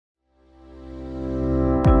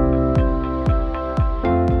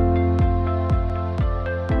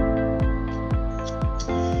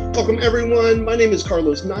Welcome, everyone. My name is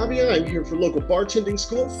Carlos Navia. I'm here for local bartending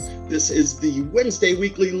school. This is the Wednesday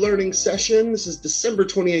weekly learning session. This is December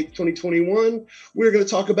 28th, 2021. We're going to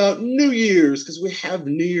talk about New Year's because we have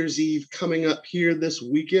New Year's Eve coming up here this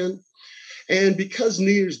weekend. And because New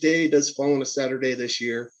Year's Day does fall on a Saturday this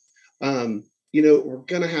year, we're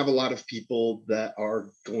going to have a lot of people that are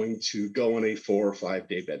going to go on a 4 or 5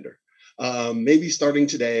 day bender. Maybe starting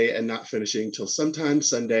today and not finishing till sometime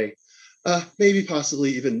Sunday. Maybe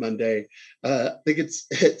possibly even Monday. I think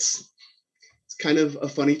it's kind of a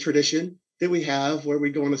funny tradition that we have where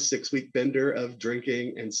we go on a 6-week bender of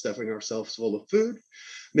drinking and stuffing ourselves full of food,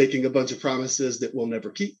 making a bunch of promises that we'll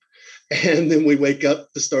never keep. And then we wake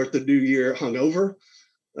up to start the new year hungover,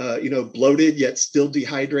 bloated yet still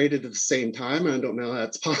dehydrated at the same time. I don't know how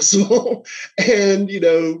that's possible. And,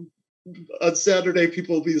 on Saturday, a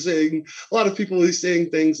lot of people will be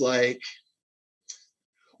saying things like,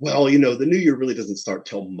 well, the new year really doesn't start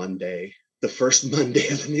till Monday, the first Monday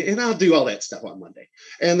of the new year, and I'll do all that stuff on Monday.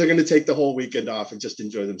 And they're going to take the whole weekend off and just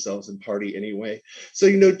enjoy themselves and party anyway. So,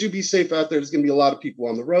 do be safe out there. There's going to be a lot of people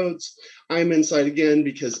on the roads. I'm inside again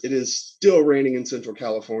because it is still raining in Central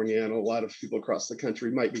California, and a lot of people across the country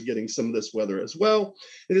might be getting some of this weather as well.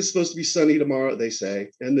 It is supposed to be sunny tomorrow, they say,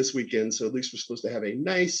 and this weekend. So at least we're supposed to have a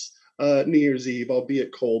nice New Year's Eve,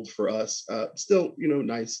 albeit cold for us. Still,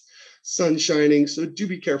 nice. Sun shining. So do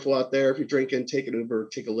be careful out there. If you're drinking, take an Uber,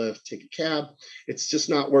 take a Lyft, take a cab. It's just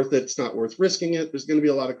not worth it. It's not worth risking it. There's going to be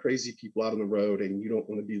a lot of crazy people out on the road, and you don't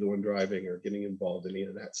want to be the one driving or getting involved in any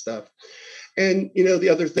of that stuff. And, the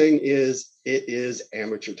other thing is it is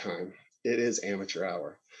amateur time. It is amateur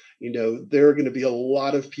hour. There are going to be a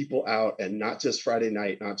lot of people out, and not just Friday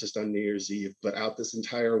night, not just on New Year's Eve, but out this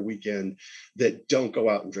entire weekend that don't go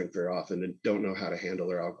out and drink very often and don't know how to handle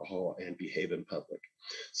their alcohol and behave in public.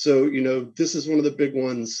 So, this is one of the big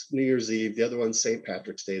ones, New Year's Eve. The other one's St.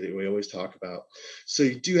 Patrick's Day that we always talk about. So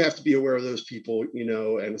you do have to be aware of those people,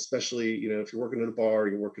 and especially, if you're working at a bar,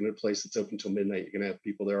 you're working at a place that's open till midnight, you're going to have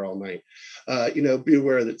people there all night. Be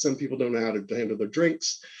aware that some people don't know how to handle their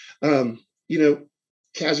drinks.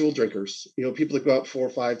 Casual drinkers, people that go out 4 or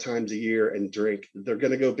 5 times a year and drink, they're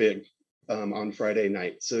going to go big on Friday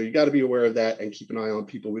night. So you got to be aware of that and keep an eye on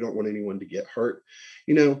people. We don't want anyone to get hurt.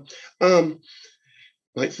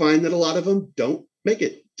 Might find that a lot of them don't make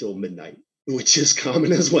it till midnight, which is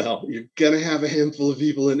common as well. You're going to have a handful of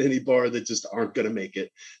people in any bar that just aren't going to make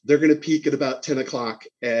it. They're going to peak at about 10 o'clock.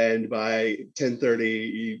 And by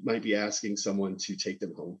 10:30, you might be asking someone to take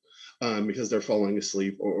them home. Because they're falling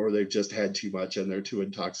asleep or they've just had too much and they're too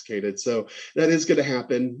intoxicated. So that is going to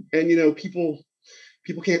happen. And, people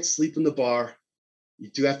can't sleep in the bar. You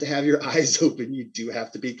do have to have your eyes open. You do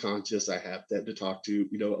have to be conscious. I have had to talk to,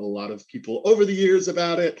 a lot of people over the years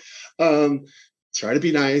about it. Try to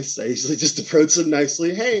be nice. I usually just approach them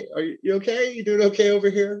nicely. Hey, are you okay? You doing okay over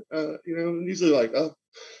here? Usually like, oh,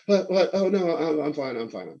 what? Oh, no, I'm fine. I'm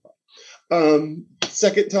fine.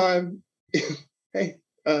 Second time, hey,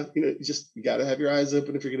 you got to have your eyes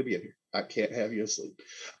open if you're going to be in here. I can't have you asleep.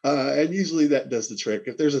 And usually that does the trick.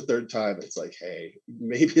 If there's a third time, it's like, hey,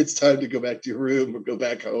 maybe it's time to go back to your room or go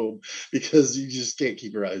back home because you just can't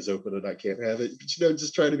keep your eyes open and I can't have it. But,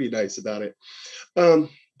 just try to be nice about it.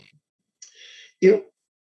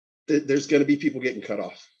 There's going to be people getting cut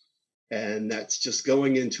off. And that's just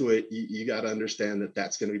going into it. You got to understand that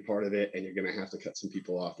that's going to be part of it, and you're going to have to cut some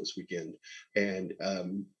people off this weekend. And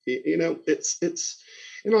it's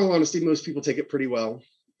in all honesty, most people take it pretty well.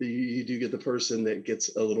 You do get the person that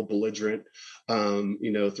gets a little belligerent,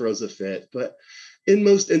 throws a fit. But in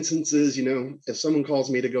most instances, if someone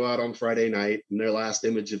calls me to go out on Friday night and their last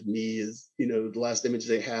image of me is, the last image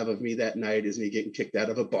they have of me that night is me getting kicked out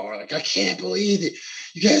of a bar. Like, I can't believe it.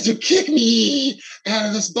 You guys would kick me out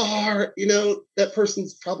of this bar. That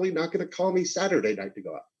person's probably not going to call me Saturday night to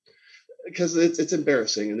go out because it's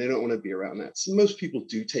embarrassing and they don't want to be around that. So most people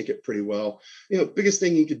do take it pretty well. Biggest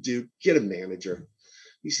thing you could do, get a manager.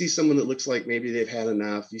 You see someone that looks like maybe they've had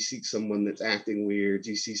enough. You see someone that's acting weird.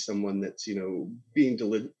 You see someone that's, being,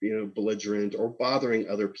 belligerent or bothering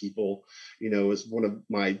other people, is one of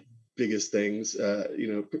my biggest things.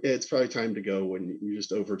 It's probably time to go when you're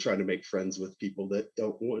just over trying to make friends with people that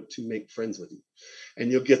don't want to make friends with you.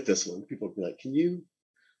 And you'll get this one. People will be like, can you?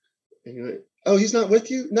 And you're like, oh, he's not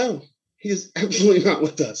with you? No. He is absolutely not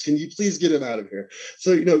with us. Can you please get him out of here?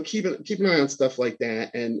 So, keep an eye on stuff like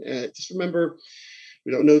that. And just remember,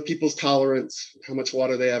 we don't know people's tolerance, how much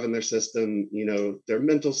water they have in their system, their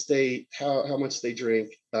mental state, how much they drink,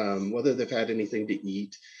 whether they've had anything to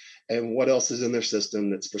eat, and what else is in their system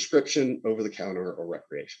that's prescription, over the counter, or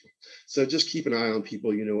recreational. So just keep an eye on people,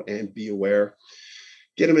 and be aware.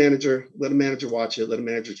 Get a manager, let a manager watch it, let a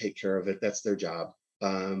manager take care of it. That's their job.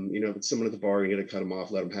 If it's someone at the bar, you're going to cut them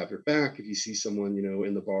off, let them have their back. If you see someone,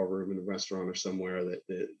 in the bar room, in a restaurant or somewhere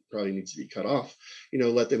that probably needs to be cut off,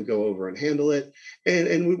 let them go over and handle it.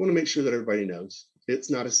 And we want to make sure that everybody knows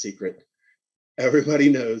it's not a secret. Everybody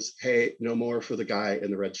knows, hey, no more for the guy in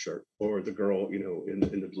the red shirt or the girl, in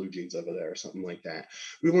the blue jeans over there or something like that.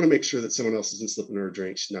 We want to make sure that someone else isn't slipping her a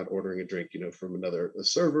drink. She's not ordering a drink, from a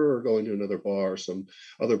server or going to another bar or some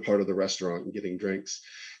other part of the restaurant and getting drinks.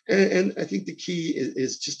 And I think the key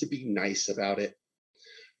is just to be nice about it.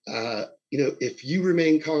 If you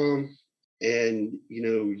remain calm and,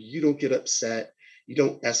 you don't get upset, you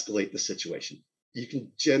don't escalate the situation. You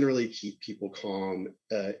can generally keep people calm,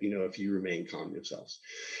 if you remain calm yourselves.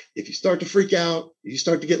 If you start to freak out, you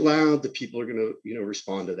start to get loud, the people are going to,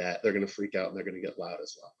 respond to that. They're going to freak out and they're going to get loud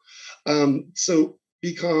as well. So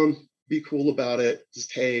be calm, be cool about it.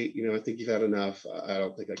 Just, hey, I think you've had enough. I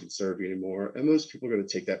don't think I can serve you anymore. And most people are going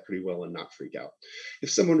to take that pretty well and not freak out.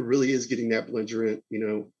 If someone really is getting that belligerent,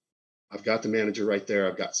 I've got the manager right there.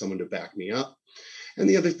 I've got someone to back me up. And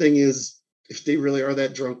the other thing is, if they really are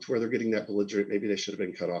that drunk to where they're getting that belligerent, maybe they should have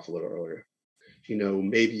been cut off a little earlier.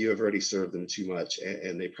 Maybe you have already served them too much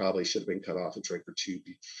and they probably should have been cut off a drink or two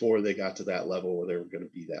before they got to that level where they were going to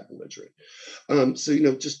be that belligerent. So,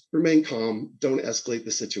 just remain calm. Don't escalate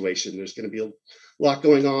the situation. There's going to be a lot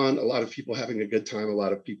going on, a lot of people having a good time, a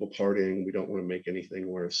lot of people partying. We don't want to make anything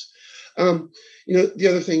worse. The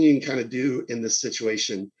other thing you can kind of do in this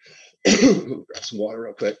situation, grab some water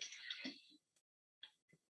real quick.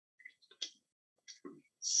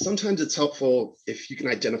 Sometimes it's helpful if you can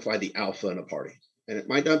identify the alpha in a party. And it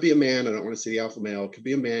might not be a man. I don't want to say the alpha male. It could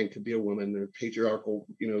be a man, could be a woman. They're patriarchal,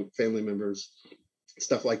 family members,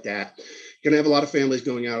 stuff like that. You're going to have a lot of families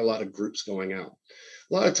going out, a lot of groups going out.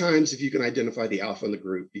 A lot of times, if you can identify the alpha in the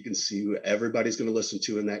group, you can see who everybody's going to listen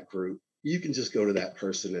to in that group. You can just go to that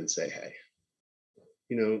person and say, hey,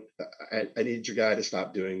 I need your guy to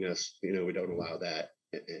stop doing this. We don't allow that.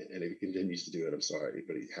 And if he continues to do it, I'm sorry,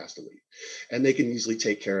 but he has to leave. And they can easily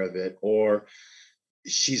take care of it. Or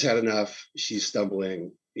she's had enough. She's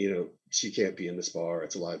stumbling. She can't be in this bar.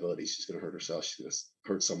 It's a liability. She's going to hurt herself. She's going to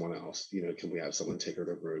hurt someone else. Can we have someone take her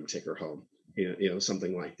to a room, take her home?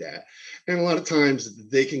 Something like that. And a lot of times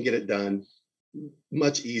they can get it done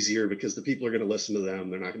much easier because the people are going to listen to them.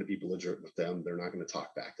 They're not going to be belligerent with them. They're not going to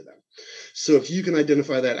talk back to them. So if you can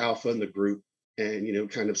identify that alpha in the group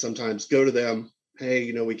and, kind of sometimes go to them,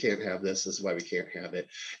 hey, we can't have this. This is why we can't have it.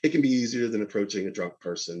 It can be easier than approaching a drunk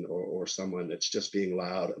person or someone that's just being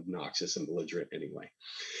loud, obnoxious, and belligerent anyway.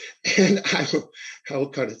 And I will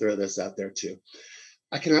kind of throw this out there too.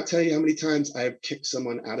 I cannot tell you how many times I have kicked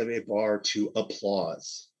someone out of a bar to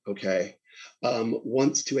applause, okay?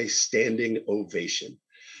 Once to a standing ovation,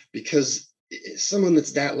 because someone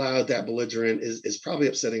that's that loud, that belligerent is probably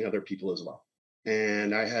upsetting other people as well.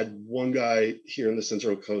 And I had one guy here in the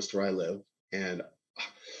Central Coast where I live, and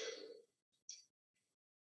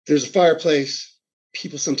there's a fireplace.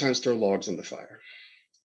 People sometimes throw logs on the fire.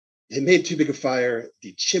 They made too big a fire.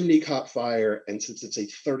 The chimney caught fire. And since it's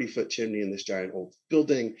a 30-foot chimney in this giant old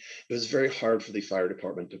building, it was very hard for the fire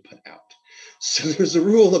department to put out. So there's a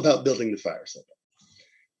rule about building the fire setup.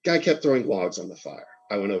 Guy kept throwing logs on the fire.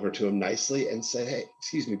 I went over to him nicely and said, hey,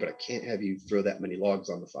 excuse me, but I can't have you throw that many logs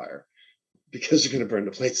on the fire because you're going to burn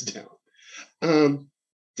the place down.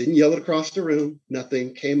 Didn't yell it across the room,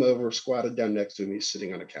 nothing, came over, squatted down next to me,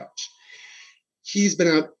 sitting on a couch. He's been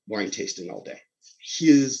out wine tasting all day. He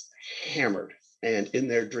is hammered and in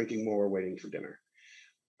there drinking more, waiting for dinner.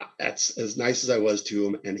 That's as nice as I was to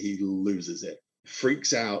him, and he loses it,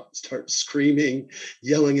 freaks out, starts screaming,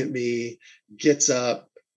 yelling at me, gets up,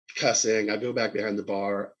 cussing. I go back behind the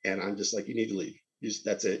bar, and I'm just like, you need to leave.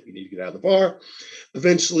 That's it. You need to get out of the bar.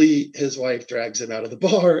 Eventually, his wife drags him out of the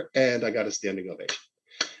bar, and I got a standing ovation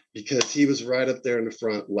because he was right up there in the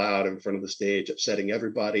front, loud in front of the stage, upsetting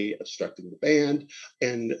everybody, obstructing the band,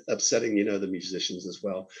 and upsetting, the musicians as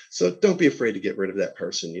well. So don't be afraid to get rid of that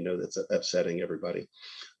person, that's upsetting everybody.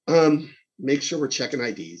 Make sure we're checking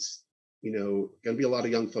IDs. Going to be a lot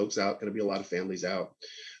of young folks out, going to be a lot of families out.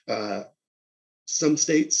 Some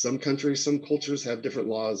states, some countries, some cultures have different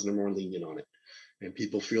laws and are more lenient on it. And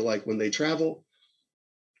people feel like when they travel,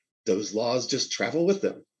 those laws just travel with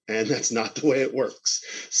them. And that's not the way it works.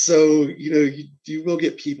 So, you will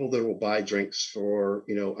get people that will buy drinks for,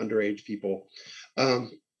 underage people.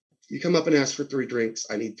 You come up and ask for 3 drinks.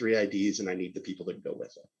 I need 3 IDs and I need the people that go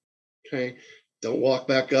with it. Okay. Don't walk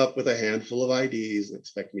back up with a handful of IDs and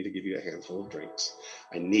expect me to give you a handful of drinks.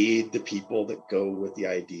 I need the people that go with the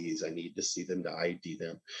IDs. I need to see them to ID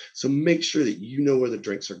them. So make sure that you know where the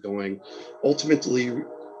drinks are going. Ultimately,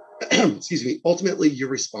 excuse me, ultimately, you're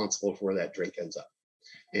responsible for where that drink ends up.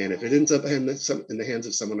 And if it ends up in the hands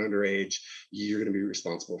of someone underage, you're going to be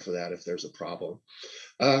responsible for that if there's a problem.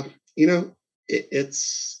 Uh, you know,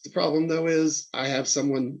 it's the problem though is I have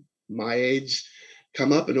someone my age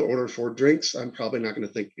come up and order 4 drinks. I'm probably not going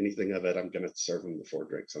to think anything of it. I'm going to serve them the 4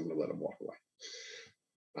 drinks. I'm going to let them walk away.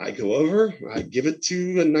 I go over, I give it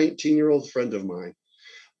to a 19-year-old friend of mine.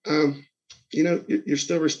 Um, you're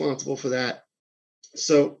still responsible for that.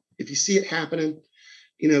 So if you see it happening,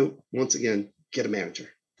 once again, get a manager.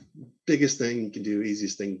 Biggest thing you can do,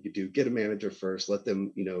 easiest thing you can do, get a manager first, let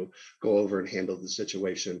them, go over and handle the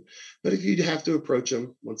situation. But if you have to approach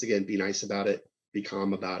them, once again, be nice about it, be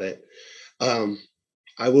calm about it.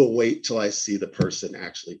 I will wait till I see the person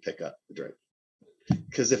actually pick up the drink.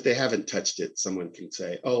 Because if they haven't touched it, someone can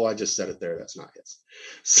say, oh, I just set it there. That's not his.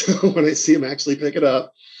 So when I see him actually pick it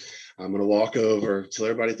up, I'm going to walk over, tell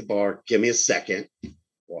everybody at the bar, give me a second,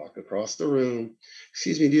 walk across the room.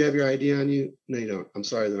 Excuse me, do you have your ID on you? No, you don't. I'm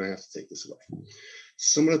sorry, then I have to take this away.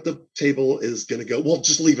 Someone at the table is going to go, well,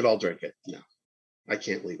 just leave it, I'll drink it. No, I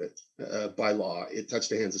can't leave it. By law, it touched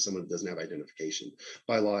the hands of someone who doesn't have identification.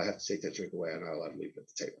 By law, I have to take that drink away. I'm not allowed to leave it at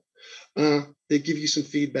the table. They give you some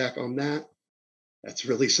feedback on that. That's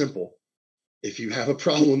really simple. If you have a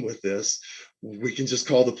problem with this, we can just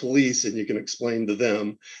call the police and you can explain to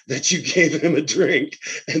them that you gave him a drink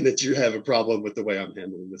and that you have a problem with the way I'm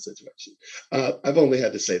handling the situation. I've only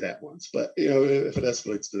had to say that once, but if it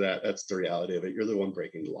escalates to that, that's the reality of it. You're the one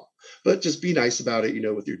breaking the law. But just be nice about it,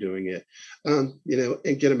 what you're doing it,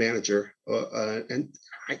 and get a manager. And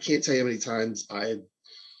I can't tell you how many times I've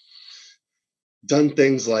done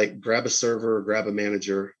things like grab a server, grab a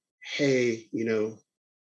manager. Hey,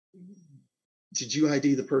 did you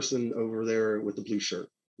ID the person over there with the blue shirt?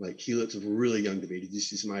 Like, he looks really young to me. Did you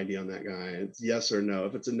see some ID on that guy? It's yes or no.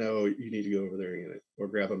 If it's a no, you need to go over there and get it, or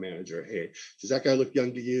grab a manager. Hey, does that guy look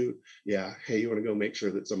young to you? Yeah. Hey, you want to go make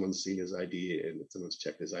sure that someone's seen his ID and that someone's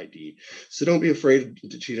checked his ID. So don't be afraid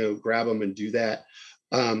to, grab them and do that.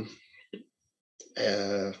 I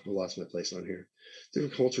lost my place on here.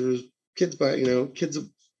 Different cultures, kids buy,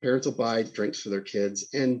 parents will buy drinks for their kids.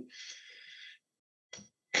 And,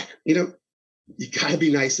 you got to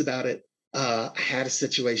be nice about it. I had a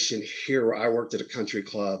situation here where I worked at a country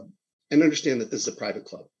club, and understand that this is a private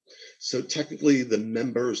club. So technically the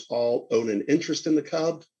members all own an interest in the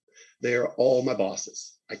club. They're all my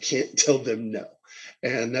bosses. I can't tell them no.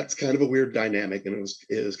 And that's kind of a weird dynamic. And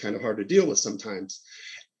it was kind of hard to deal with sometimes.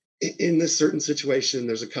 In this certain situation,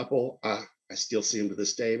 there's a couple, I still see them to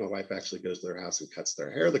this day. My wife actually goes to their house and cuts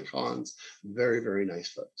their hair. The Khans, very, very nice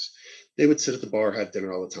folks. They would sit at the bar, have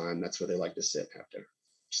dinner all the time. That's where they like to sit, have dinner.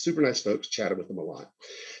 Super nice folks, chatted with them a lot.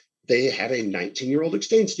 They had a 19-year-old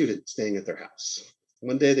exchange student staying at their house.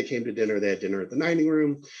 One day they came to dinner. They had dinner at the dining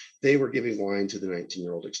room. They were giving wine to the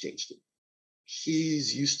 19-year-old exchange student.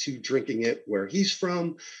 He's used to drinking it where he's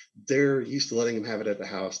from. They're used to letting him have it at the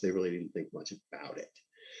house. They really didn't think much about it.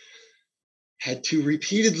 Had to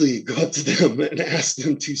repeatedly go up to them and ask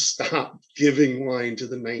them to stop giving wine to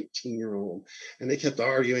the 19-year-old. And they kept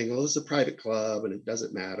arguing, well, it's a private club and it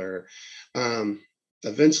doesn't matter.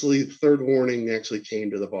 Eventually, the third warning actually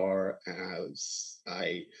came to the bar.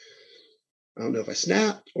 I don't know if I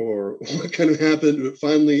snapped or what kind of happened, but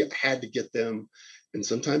finally I had to get them. And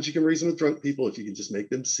sometimes you can reason with drunk people if you can just make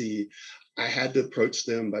them see. I had to approach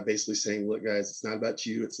them by basically saying, look, guys, it's not about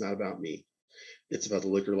you. It's not about me. It's about the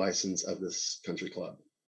liquor license of this country club.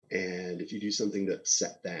 And if you do something to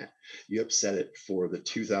upset that, you upset it for the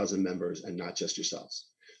 2,000 members and not just yourselves.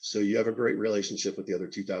 So you have a great relationship with the other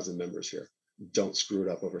 2,000 members here. Don't screw it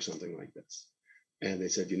up over something like this. And they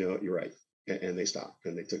said, you're right. And they stopped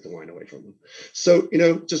and they took the wine away from them. So,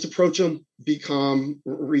 just approach them, be calm,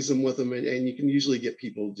 reason with them. And you can usually get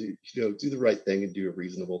people to, do the right thing and do a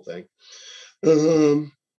reasonable thing.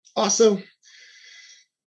 Also,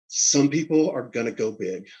 some people are going to go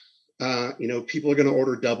big. People are going to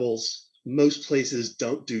order doubles. Most places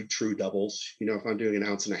don't do true doubles. If I'm doing an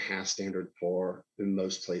 1.5 ounce standard pour, in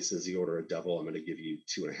most places you order a double, I'm going to give you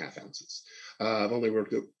 2.5 ounces. I've only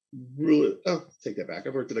worked at take that back.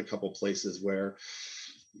 I've worked at a couple places where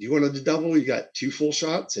you wanted to double, you got 2 full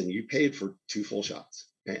shots and you paid for 2 full shots.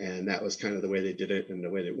 And that was kind of the way they did it and the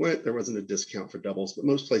way they went. There wasn't a discount for doubles, but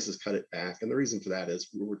most places cut it back. And the reason for that is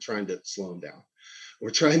we're trying to slow them down. We're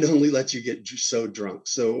trying to only let you get so drunk.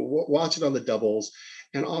 So watch it on the doubles.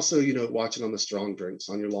 And also, watching on the strong drinks,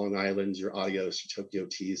 on your Long Islands, your Adios, your Tokyo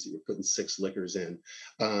Teas that you're putting 6 liquors in,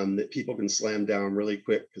 that people can slam down really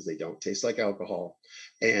quick because they don't taste like alcohol.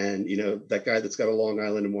 And, that guy that's got a Long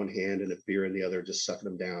Island in one hand and a beer in the other, just sucking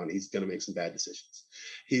them down, he's going to make some bad decisions.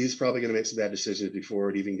 He's probably going to make some bad decisions before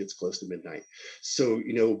it even gets close to midnight. So,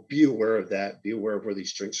 be aware of that. Be aware of where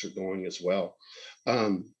these drinks are going as well.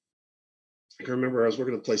 I can remember I was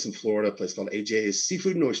working at a place in Florida, a place called AJ's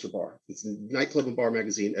Seafood and Oyster Bar. It's a nightclub and bar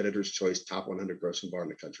magazine, Editor's Choice, top 100 grossing bar in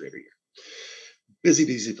the country every year. Busy,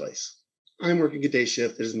 busy place. I'm working a day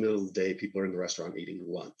shift. It is the middle of the day. People are in the restaurant eating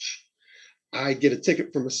lunch. I get a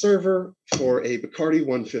ticket from a server for a Bacardi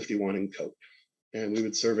 151 and Coke, and we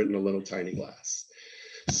would serve it in a little tiny glass.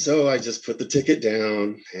 So I just put the ticket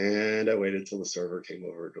down, and I waited until the server came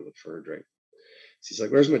over to look for a drink. She's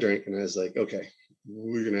like, "Where's my drink?" And I was like, "Okay,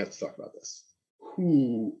 we're going to have to talk about this.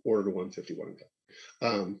 Who ordered a 151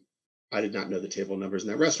 cup?" I did not know the table numbers in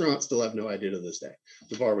that restaurant. Still have no idea to this day.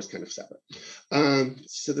 The bar was kind of separate.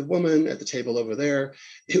 So the woman at the table over there,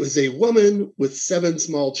 it was a woman with 7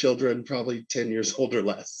 small children, probably 10 years old or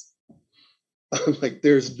less. I'm like,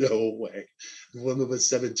 there's no way. The woman with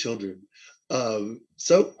 7 children.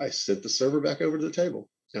 So I sent the server back over to the table,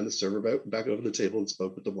 and the server back over the table and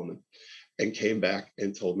spoke with the woman and came back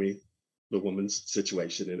and told me the woman's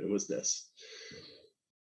situation. And it was this: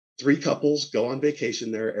 3 couples go on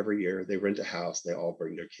vacation there every year. They rent a house. They all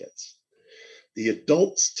bring their kids. The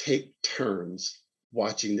adults take turns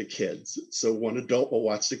watching the kids. So one adult will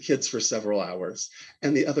watch the kids for several hours,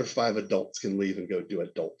 and the other 5 adults can leave and go do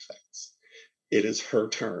adult things. It is her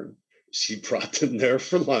turn. She brought them there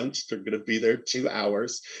for lunch. They're going to be there 2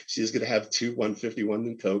 hours. She's going to have 2 151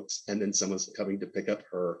 and Cokes, and then someone's coming to pick up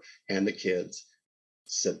her and the kids.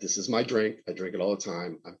 Said, "This is my drink. I drink it all the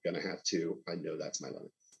time. I'm going to have 2. I know that's my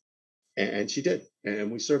limit." And she did,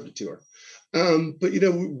 and we served it to her. But we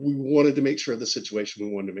wanted to make sure of the situation.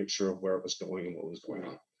 We wanted to make sure of where it was going and what was going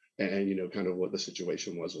on, and kind of what the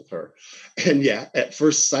situation was with her. And yeah, at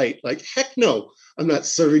first sight, like, heck no, I'm not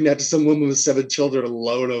serving that to some woman with 7 children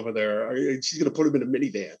alone over there. She's going to put them in a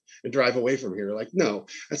minivan and drive away from here. Like, no,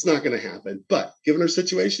 that's not going to happen. But given her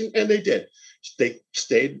situation, and they did. They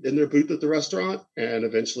stayed in their booth at the restaurant, and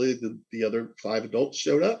eventually the other 5 adults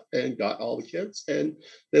showed up and got all the kids, and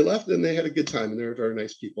they left, and they had a good time, and they were very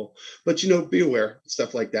nice people. But be aware,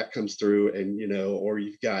 stuff like that comes through, and or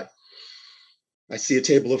you've got, I see a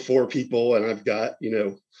table of 4 people, and I've got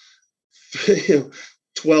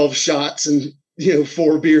 12 shots and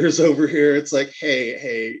 4 beers over here. It's like,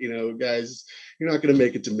 hey, guys, you're not going to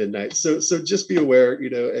make it to midnight. So just be aware,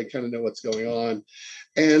 and kind of know what's going on.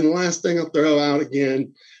 And the last thing I'll throw out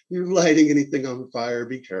again, you're lighting anything on fire,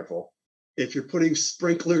 be careful. If you're putting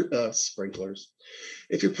sprinklers,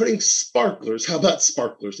 if you're putting sparklers, how about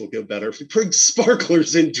sparklers will go better? If you're putting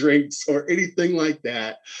sparklers in drinks or anything like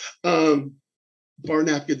that, bar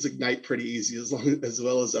napkins ignite pretty easy, as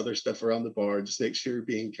well as other stuff around the bar. Just make sure you're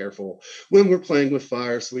being careful when we're playing with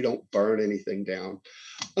fire so we don't burn anything down.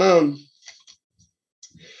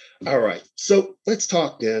 All right, so let's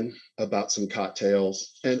talk then about some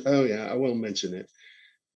cocktails. And oh yeah, I will mention it.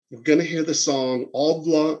 We're gonna hear the song Auld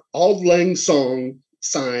Lang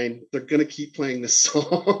Syne. They're gonna keep playing this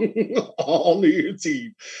song all New Year's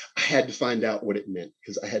Eve. I had to find out what it meant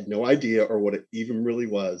because I had no idea or what it even really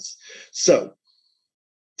was. So,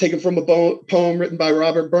 taken from a poem written by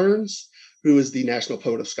Robert Burns, who is the national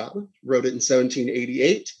poet of Scotland, wrote it in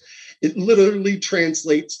 1788. It literally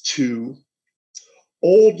translates to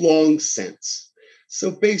old long since. So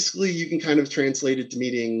basically you can kind of translate it to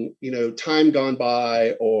meaning, time gone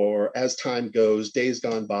by, or as time goes, days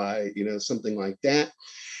gone by, something like that.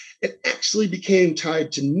 It actually became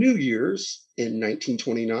tied to New Year's in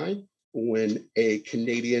 1929 when a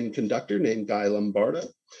Canadian conductor named Guy Lombardo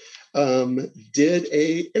did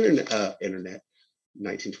a internet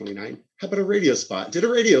 1929. How about a radio spot? Did a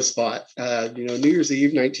radio spot, New Year's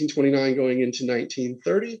Eve, 1929 going into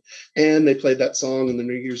 1930. And they played that song on the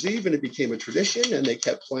New Year's Eve, and it became a tradition, and they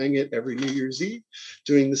kept playing it every New Year's Eve,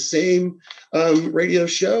 doing the same radio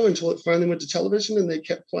show until it finally went to television, and they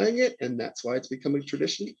kept playing it. And that's why it's become a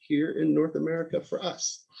tradition here in North America for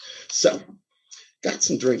us. So, got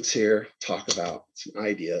some drinks here, talk about some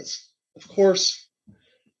ideas. Of course,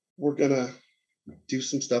 we're going to do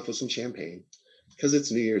some stuff with some champagne, because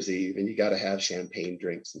it's New Year's Eve and you got to have champagne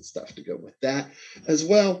drinks and stuff to go with that as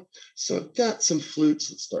well. So I've got some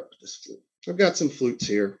flutes. Let's start with this flute. I've got some flutes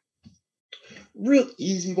here. Real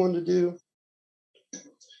easy one to do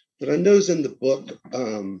that I know's in the book,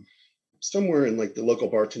 somewhere in like the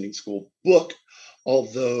local bartending school book,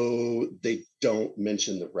 although they don't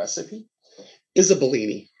mention the recipe, is a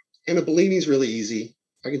Bellini. And a Bellini is really easy.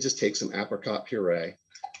 I can just take some apricot puree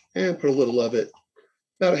and put a little of it,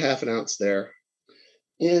 about a half an ounce there,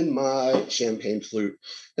 in my champagne flute.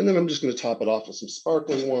 And then I'm just going to top it off with some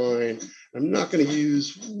sparkling wine. I'm not going to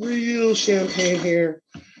use real champagne here.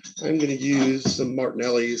 I'm going to use some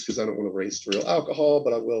Martinelli's because I don't want to waste real alcohol,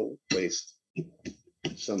 but I will waste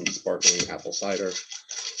some sparkling apple cider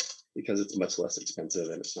because it's much less expensive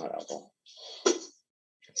and it's not alcohol.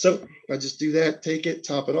 So I just do that, take it,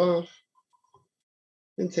 top it off,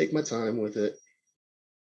 and take my time with it.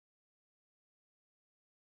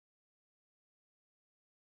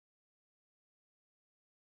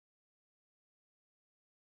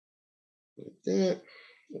 Like that.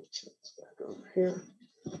 Let's set this back over here.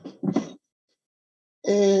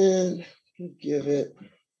 And give it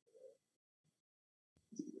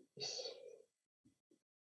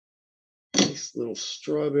a nice little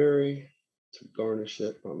strawberry to garnish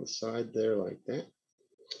it on the side there like that.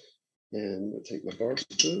 And I'll take my bar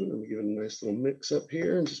spoon and give it a nice little mix up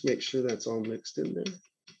here and just make sure that's all mixed in there.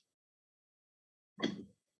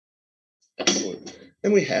 Excellent.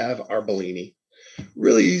 And we have our Bellini.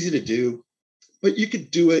 Really easy to do, but you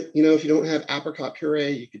could do it, you know, if you don't have apricot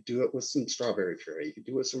puree, you could do it with some strawberry puree. You could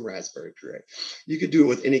do it with some raspberry puree. You could do it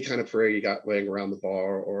with any kind of puree you got laying around the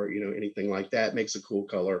bar or, you know, anything like that. Makes a cool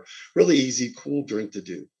color. Really easy, cool drink to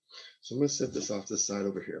do. So I'm going to set this off to the side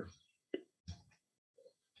over here.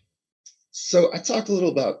 So I talked a little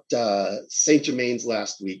about St. Germain's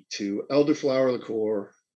last week too. Elderflower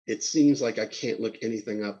liqueur. It seems like I can't look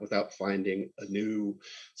anything up without finding a new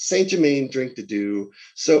St. Germain drink to do.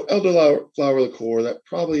 So elderflower liqueur, that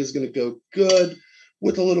probably is going to go good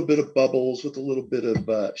with a little bit of bubbles, with a little bit of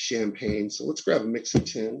champagne. So let's grab a mixing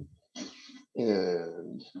tin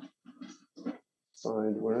and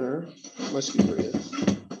find where my skewer is.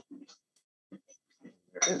 There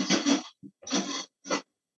it is.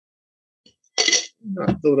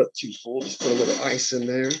 Not fill it up too full, just put a little ice in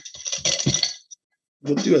there.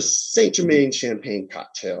 We'll do a St. Germain champagne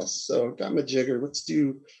cocktail. So got my jigger, let's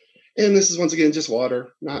do, and this is once again just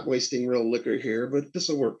water, not wasting real liquor here, but this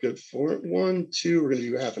will work good for it. 1, 2, we're gonna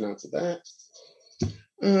do half an ounce of that.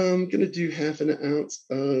 I'm gonna do half an ounce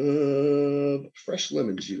of fresh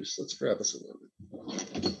lemon juice. Let's grab us a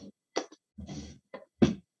lemon.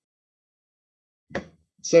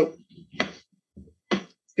 So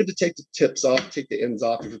it's good to take the tips off, take the ends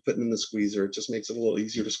off if you're putting in the squeezer. It just makes it a little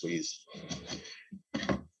easier to squeeze.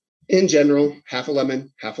 In general, half a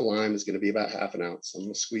lemon, half a lime is going to be about half an ounce. I'm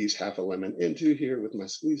going to squeeze half a lemon into here with my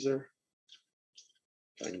squeezer.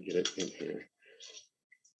 If I can get it in here.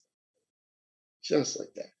 Just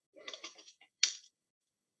like that.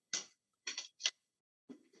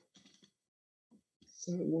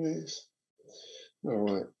 Sideways. All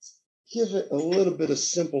right. Give it a little bit of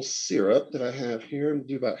simple syrup that I have here. I'm going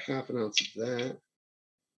to do about half an ounce of that.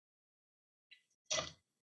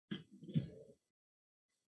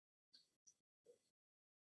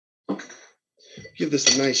 Give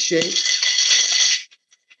this a nice shake.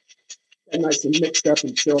 And nice and mixed up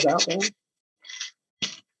and chilled out there.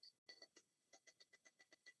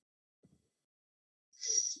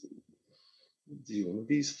 Do one of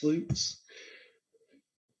these flutes.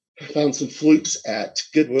 I found some flutes at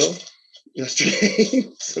Goodwill yesterday.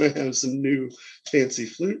 So I have some new fancy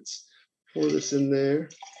flutes. Pour this in there.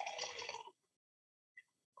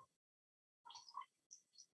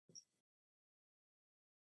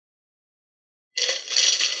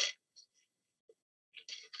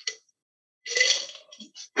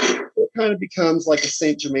 It kind of becomes like a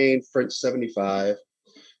St. Germain French 75.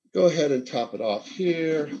 Go ahead and top it off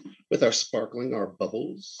here with our sparkling, our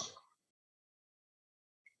bubbles.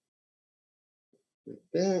 Like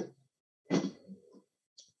that.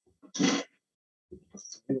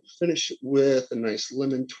 We'll finish it with a nice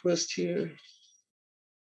lemon twist here.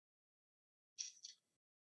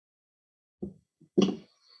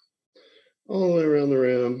 All the way around the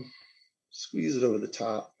rim. Squeeze it over the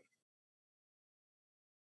top.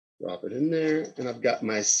 Drop it in there, and I've got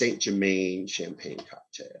my St. Germain champagne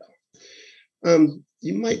cocktail.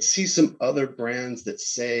 You might see some other brands that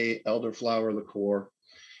say elderflower liqueur.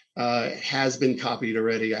 Has been copied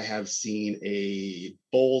already. I have seen a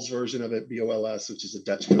Bols version of it, Bols, which is a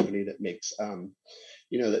Dutch company that makes,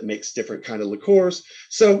 that makes different kind of liqueurs.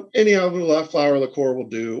 So any elderflower liqueur will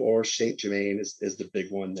do, or St. Germain is the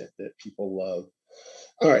big one that people love.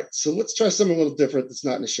 All right, so let's try something a little different that's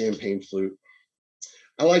not in a champagne flute.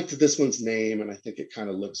 I liked this one's name, and I think it kind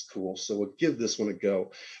of looks cool, so we'll give this one a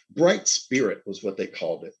go. Bright Spirit was what they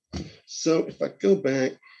called it. So if I go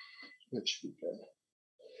back, that should be good.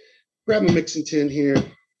 Grab a mixing tin here,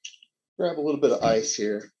 grab a little bit of ice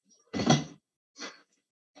here.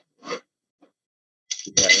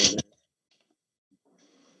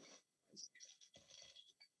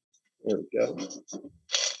 There we go.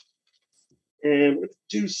 And we're gonna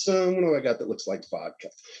do some, what do I got that looks like vodka?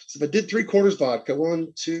 So if I did 3/4 vodka,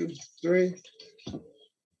 1, 2, 3,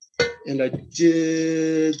 and I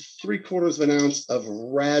did 3/4 of an ounce of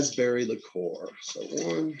raspberry liqueur. So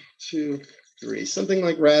 1, 2, 3, something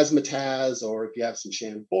like razzmatazz, or if you have some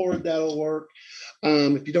Chambord, that'll work.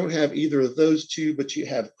 If you don't have either of those two, but you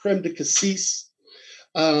have creme de cassis.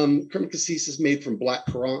 Creme de cassis is made from black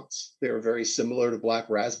currants. They're very similar to black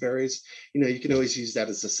raspberries. You can always use that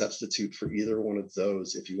as a substitute for either one of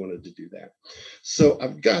those if you wanted to do that. So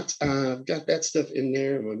I've got that stuff in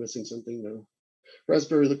there. Am I missing something? No.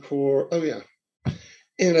 Raspberry liqueur. Oh yeah.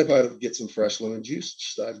 And I thought I'd get some fresh lemon juice.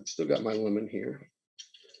 So I've still got my lemon here.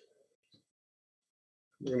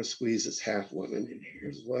 We're going to squeeze this half lemon in here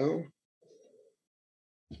as well.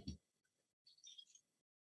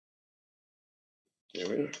 There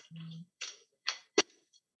we are.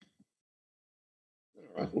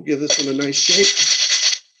 All right, we'll give this one a nice shake.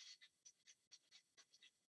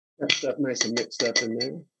 That stuff nice and mixed up in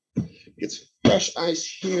there. Get some fresh ice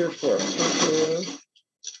here for our cocktail.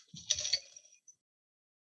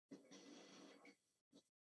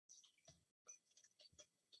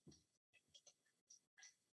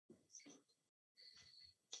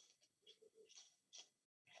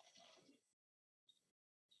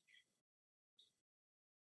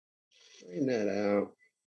 Drain that out.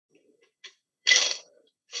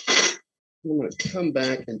 I'm going to come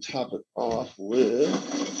back and top it off with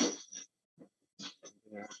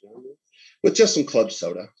just some club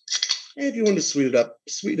soda. And if you want to sweeten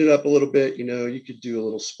it up a little bit, you could do a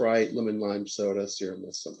little Sprite, lemon lime soda, serum,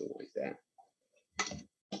 something like that.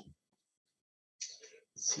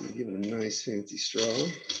 So give it a nice fancy straw.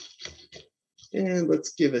 And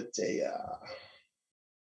let's give it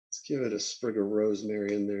a sprig of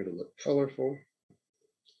rosemary in there to look colorful.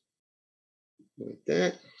 Like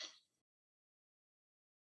that.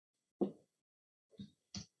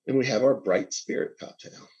 And we have our bright spirit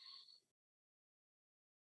cocktail.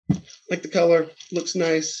 Like the color, looks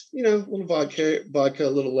nice, a little vodka, a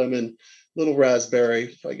little lemon, a little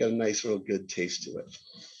raspberry. Probably got a nice little good taste to it.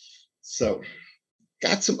 So,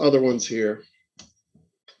 got some other ones here.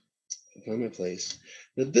 Find my place.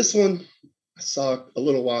 Now this one I saw a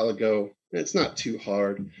little while ago, and it's not too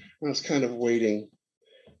hard. I was kind of waiting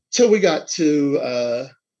till we got to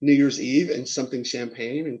New Year's Eve and something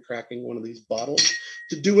champagne and cracking one of these bottles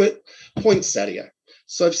to do it. Poinsettia.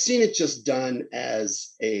 So I've seen it just done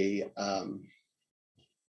as a,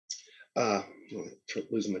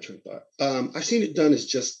 losing my train of thought. I've seen it done as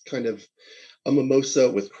just kind of a mimosa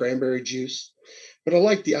with cranberry juice, but I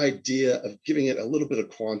like the idea of giving it a little bit of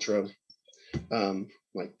Cointreau,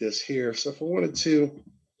 like this here. So if I wanted to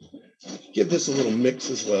give this a little mix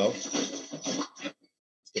as well, let's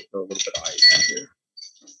throw a little bit of ice in here.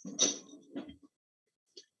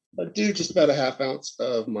 I do just about a half ounce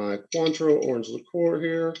of my Cointreau orange liqueur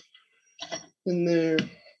here in there.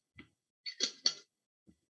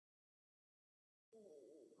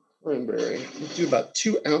 Cranberry. We'll do about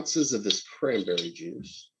 2 ounces of this cranberry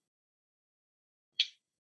juice.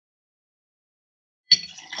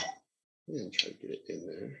 And try to get it in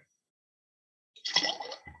there.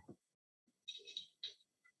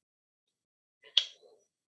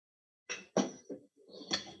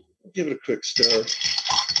 Give it a quick stir.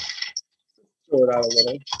 Throw it out a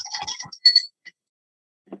little.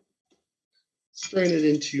 Strain it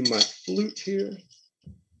into my flute here.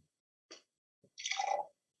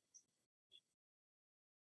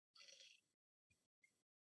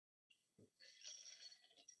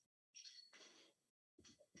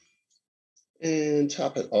 And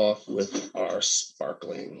top it off with our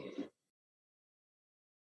sparkling.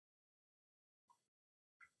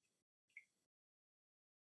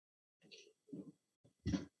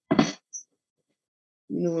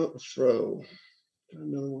 You know what? We'll throw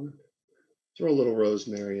another one. Throw a little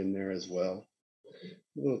rosemary in there as well.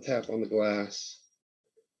 A little tap on the glass.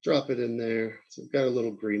 Drop it in there. So we've got a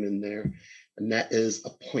little green in there. And that is a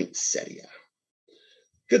poinsettia.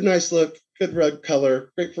 Good, nice look. Good red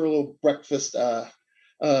color. Great for a little breakfast,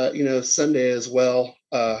 Sunday as well.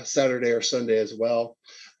 Saturday or Sunday as well.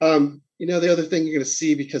 The other thing you're going to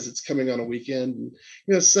see, because it's coming on a weekend,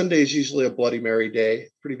 Sunday is usually a Bloody Mary day,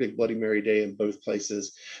 pretty big Bloody Mary day in both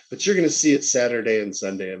places, but you're going to see it Saturday and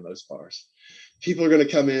Sunday in most bars. People are going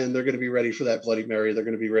to come in, they're going to be ready for that Bloody Mary, they're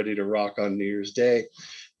going to be ready to rock on New Year's Day.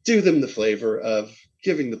 Do them the flavor of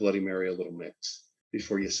giving the Bloody Mary a little mix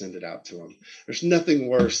before you send it out to them. There's nothing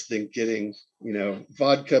worse than getting,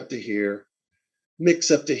 vodka up to here, mix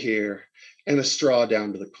up to here, and a straw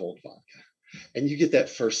down to the cold vodka. And you get that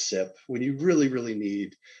first sip when you really, really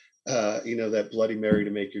need that Bloody Mary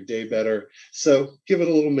to make your day better. So give it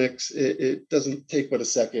a little mix. It doesn't take but a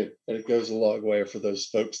second, and it goes a long way for those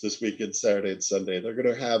folks this weekend, Saturday and Sunday. They're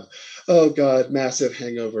going to have, oh God, massive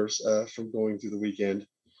hangovers from going through the weekend.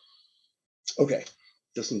 Okay,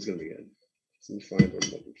 this one's going to be good. Let me find what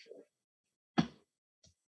I'm looking for.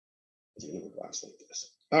 Another glass like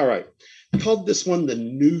this. All right, called this one the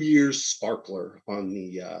New Year's Sparkler on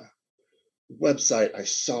the website I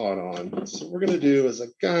saw it on. So what we're going to do is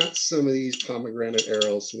I've got some of these pomegranate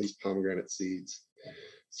arrows, some of these pomegranate seeds.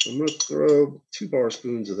 So I'm going to throw 2 bar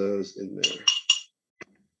spoons of those in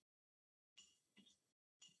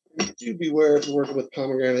there. Do beware if you're working with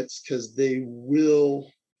pomegranates because they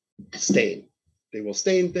will stain. They will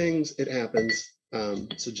stain things. It happens.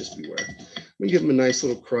 So just beware. Let me give them a nice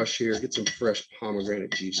little crush here. Get some fresh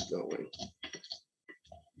pomegranate juice going.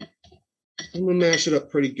 I'm going to mash it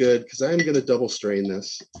up pretty good because I'm going to double strain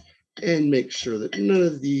this and make sure that none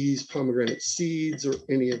of these pomegranate seeds or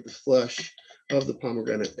any of the flesh of the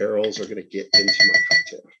pomegranate arrows are going to get into my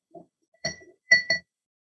cocktail.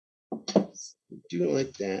 So do it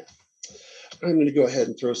like that. I'm going to go ahead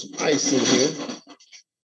and throw some ice in here.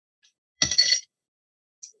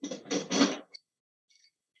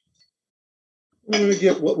 I'm going to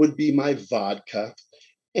get what would be my vodka.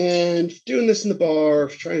 And doing this in the bar,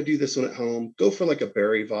 trying to do this one at home, go for like a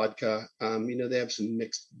berry vodka. They have some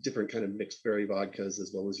different kind of mixed berry vodkas,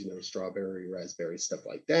 as well as, strawberry, raspberry, stuff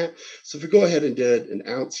like that. So if we go ahead and did an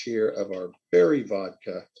ounce here of our berry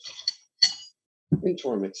vodka into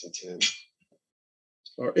our mixing tin,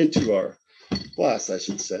 or into our glass, I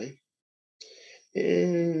should say.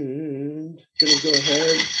 And gonna go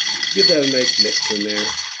ahead, give that a nice mix in there.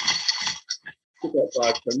 Get that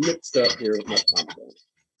vodka mixed up here with my pomegranate.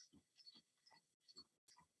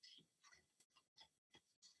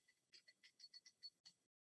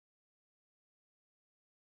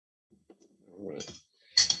 All right.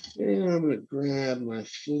 And I'm going to grab my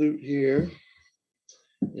flute here.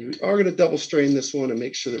 And we are going to double strain this one and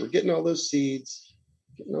make sure that we're getting all those seeds,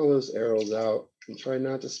 getting all those arrows out, and try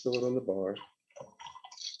not to spill it on the bar.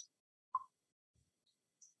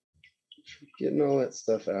 Getting all that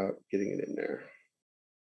stuff out, getting it in there.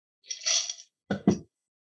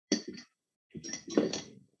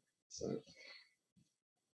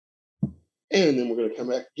 And then we're going to come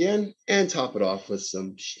back again and top it off with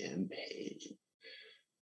some champagne.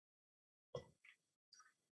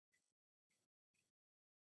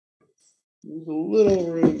 There's a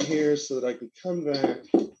little room here so that I can come back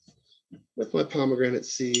with my pomegranate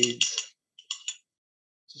seeds.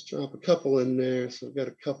 Just drop a couple in there. So I've got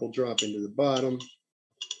a couple drop into the bottom.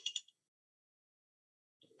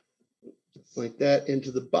 Just like that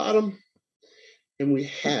into the bottom. And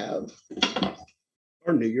we have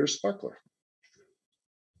our New Year's sparkler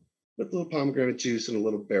with a little pomegranate juice and a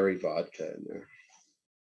little berry vodka in there.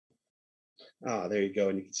 Ah, there you go.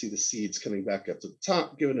 And you can see the seeds coming back up to the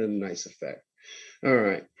top, giving it a nice effect. All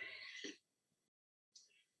right.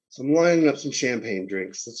 So I'm lining up some champagne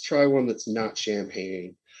drinks. Let's try one that's not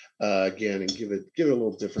champagne again and give it a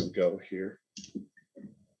little different go here.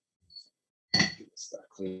 Get this stuff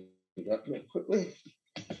cleaned up real quickly.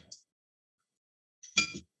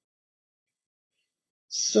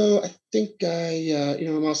 So I think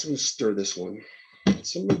I'm also going to stir this one.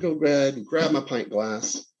 So I'm going to go ahead and grab my pint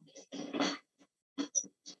glass.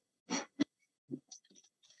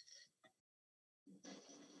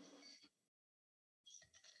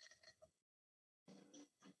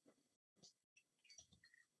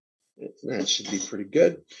 That should be pretty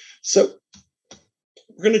good. So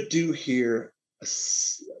we're going to do here a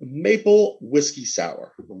maple whiskey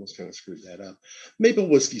sour. Almost kind of screwed that up. Maple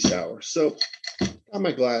whiskey sour. So got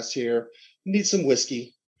my glass here. Need some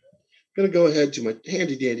whiskey. I'm going to go ahead to my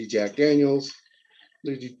handy dandy Jack Daniels.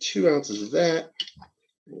 I'm going to do 2 ounces of that.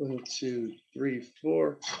 1, 2, 3,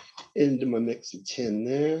 4 into my mixing tin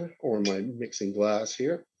there, or my mixing glass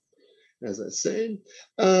here. As I said,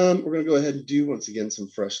 we're going to go ahead and do once again some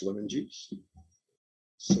fresh lemon juice.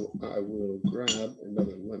 So I will grab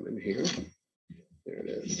another lemon here. There it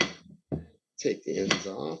is. Take the ends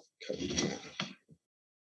off, cut it in half.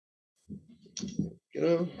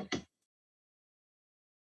 Go.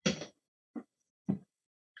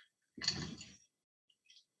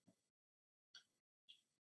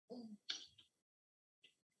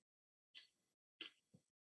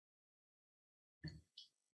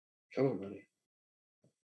 Come on, buddy.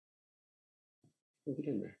 Put it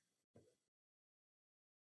in there.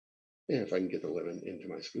 And if I can get the lemon into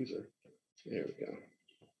my squeezer. There we go.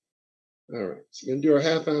 All right, so we're going to do our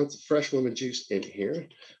 1/2 ounce of fresh lemon juice in here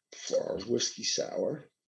for our whiskey sour.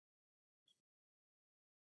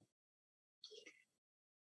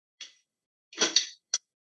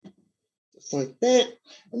 like that.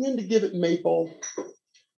 And then to give it maple,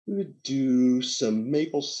 we would do some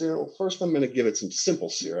maple syrup. First, I'm going to give it some simple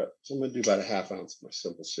syrup. So I'm going to do about a ½ ounce of my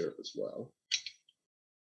simple syrup as well.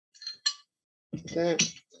 Like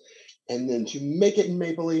that. And then to make it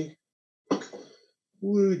mapley,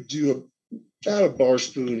 we would do about a bar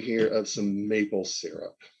spoon here of some maple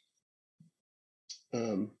syrup.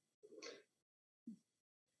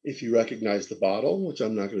 If you recognize the bottle, which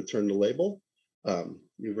I'm not going to turn the label,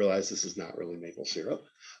 you realize this is not really maple syrup,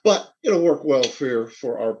 but it'll work well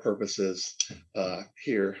for our purposes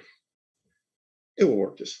here. It will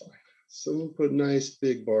work just fine. So we'll put a nice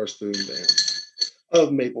big bar spoon there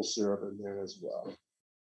of maple syrup in there as well.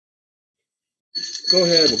 Go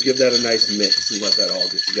ahead, we'll give that a nice mix and let that all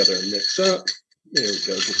get together and mix up. There we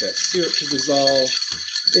go, get that syrup to dissolve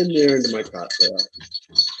in there into my cocktail.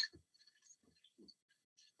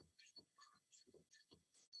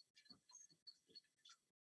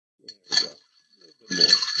 There we go. A little bit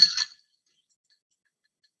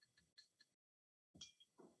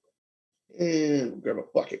more. And we'll grab a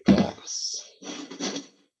bucket glass.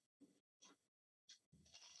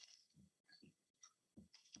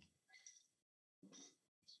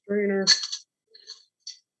 Strainer.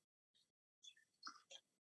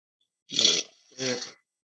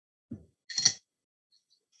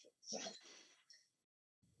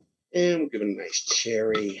 And we'll give it a nice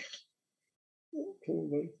cherry.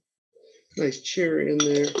 Nice cherry in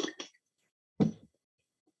there.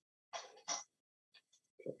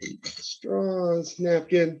 Straws,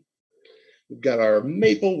 napkin. We've got our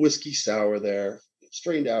maple whiskey sour there,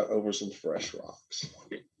 strained out over some fresh rocks.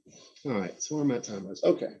 All right, so where am I at time-wise?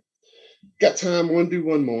 Okay, got time. I want to do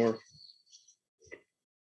one more.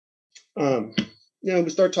 We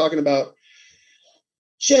start talking about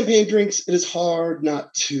champagne drinks. It is hard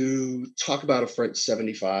not to talk about a French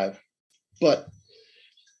 75, but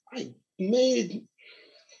I made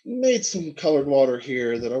some colored water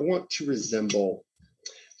here that I want to resemble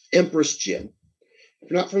Empress Gin. If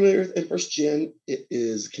you're not familiar with Empress Gin, it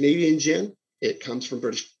is Canadian gin. It comes from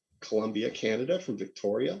British Columbia, Canada, from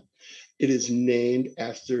Victoria. It is named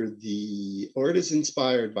after it is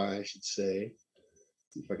inspired by, I should say.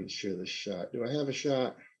 See if I can share this shot. Do I have a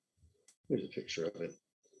shot? Here's a picture of it.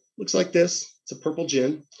 Looks like this. It's a purple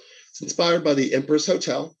gin. It's inspired by the Empress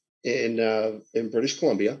Hotel in British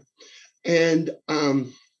Columbia. And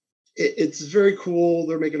it's very cool.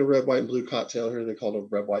 They're making a red, white, and blue cocktail here. They call it a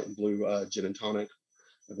red, white, and blue gin and tonic.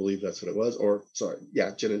 I believe that's what it was. Or, sorry,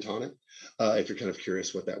 yeah, gin and tonic. If you're kind of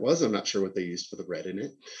curious what that was, I'm not sure what they used for the red in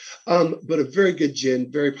it. But a very good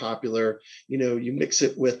gin, very popular. You mix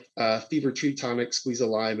it with fever tree tonic, squeeze a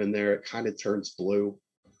lime in there. It kind of turns blue.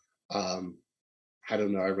 I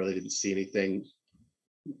don't know. I really didn't see anything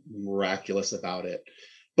miraculous about it.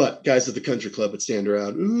 But guys at the country club would stand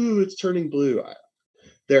around, ooh, it's turning blue.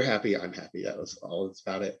 They're happy. I'm happy. That was all it's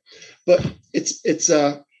about it. But it's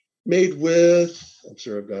made with, I'm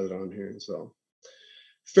sure I've got it on here as well,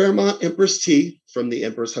 Fairmont Empress tea from the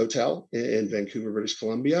Empress Hotel in Vancouver, British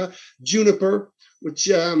Columbia. Juniper, which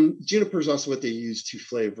juniper is also what they use to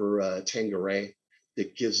flavor Tanqueray.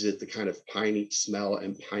 That gives it the kind of piney smell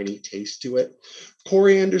and piney taste to it.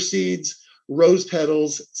 Coriander seeds, rose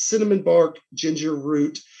petals, cinnamon bark, ginger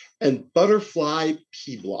root, and butterfly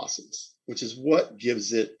pea blossoms, which is what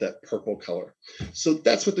gives it that purple color. So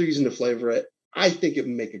that's what they're using to flavor it. I think it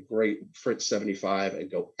would make a great French 75 and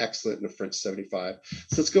go excellent in a French 75.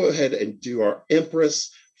 So let's go ahead and do our Empress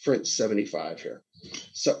French 75 here.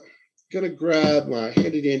 So gonna grab my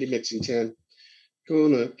handy dandy mixing tin.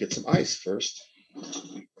 Gonna get some ice first.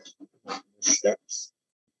 Steps.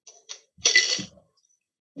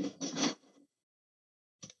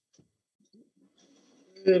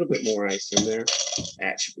 A little bit more ice in there.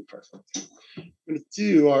 That should be perfect. I'm going to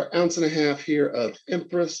do our 1.5 ounces here of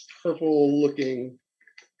Empress purple looking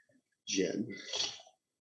gin.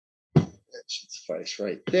 That should suffice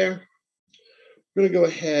right there. I'm going to go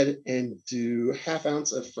ahead and do 1/2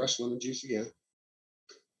 ounce of fresh lemon juice again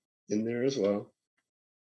in there as well.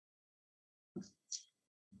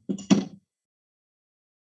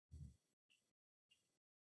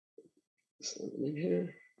 This lemon in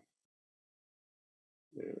here.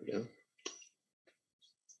 There we go.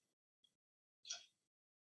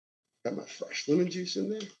 Got my fresh lemon juice in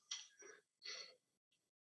there.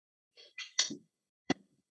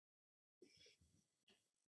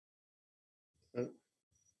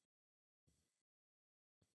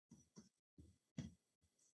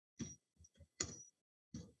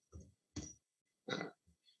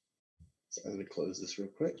 So I'm going to close this real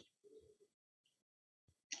quick.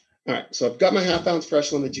 All right, so I've got my ½ ounce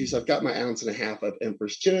fresh lemon juice. I've got my 1.5 ounces of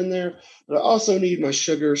Empress gin in there, but I also need my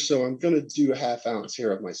sugar, so I'm going to do a ½ ounce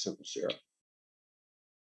here of my simple syrup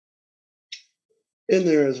in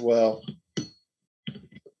there as well.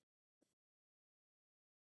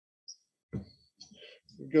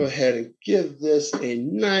 Go ahead and give this a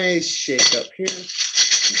nice shake up here.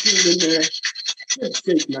 Put it in there, just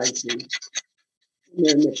shake nicely, and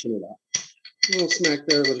then mixing it up. A little smack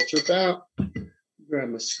there, let it drip out. Grab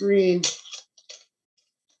my screen,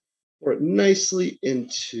 pour it nicely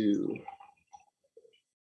into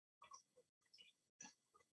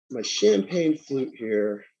my champagne flute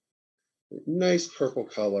here. Nice purple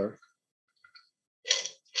color.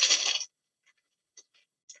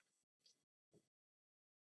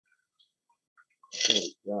 There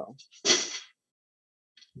we go.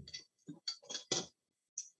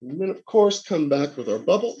 And then, of course, come back with our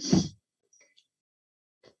bubbles.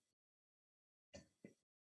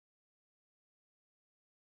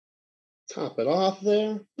 Top it off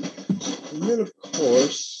there. And then, of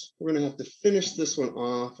course, we're going to have to finish this one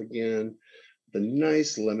off again with a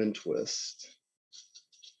nice lemon twist.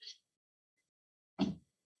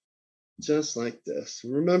 Just like this.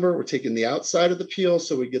 Remember, we're taking the outside of the peel,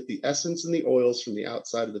 so we get the essence and the oils from the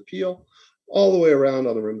outside of the peel all the way around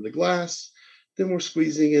on the rim of the glass. Then we're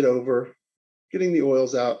squeezing it over, getting the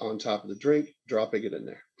oils out on top of the drink, dropping it in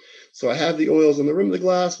there. So I have the oils on the rim of the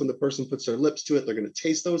glass. When the person puts their lips to it, they're going to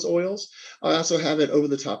taste those oils. I also have it over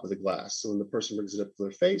the top of the glass. So when the person brings it up to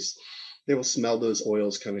their face, they will smell those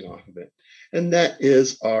oils coming off of it. And that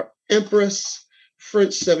is our Empress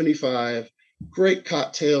French 75. Great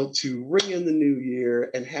cocktail to ring in the new year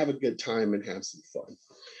and have a good time and have some fun.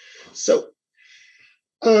 So,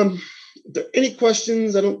 are there any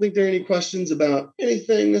questions? I don't think there are any questions about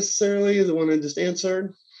anything necessarily. The one I just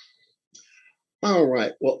answered. All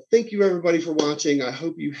right. Well, thank you everybody for watching. I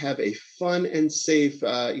hope you have a fun and safe,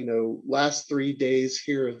 last 3 days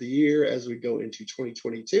here of the year as we go into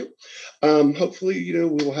 2022. Hopefully, we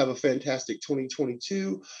will have a fantastic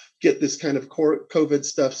 2022. Get this kind of COVID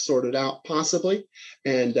stuff sorted out, possibly,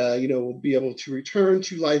 and we'll be able to return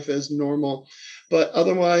to life as normal. But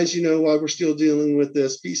otherwise, while we're still dealing with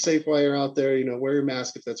this, be safe while you're out there. Wear your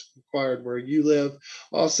mask if that's required where you live.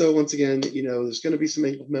 Also, once again, there's going to be some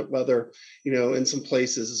inclement weather, in some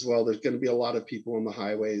places as well. There's going to be a lot of people on the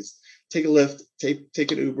highways. Take a Lyft,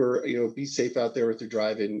 take an Uber, be safe out there if you're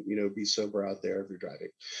driving, be sober out there if you're driving.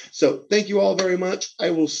 So thank you all very much. I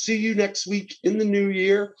will see you next week in the new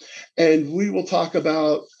year, and we will talk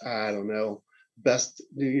about, I don't know, best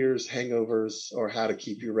New Year's hangovers or how to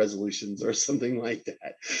keep your resolutions or something like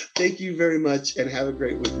that. Thank you very much and have a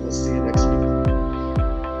great week. We'll see you next week.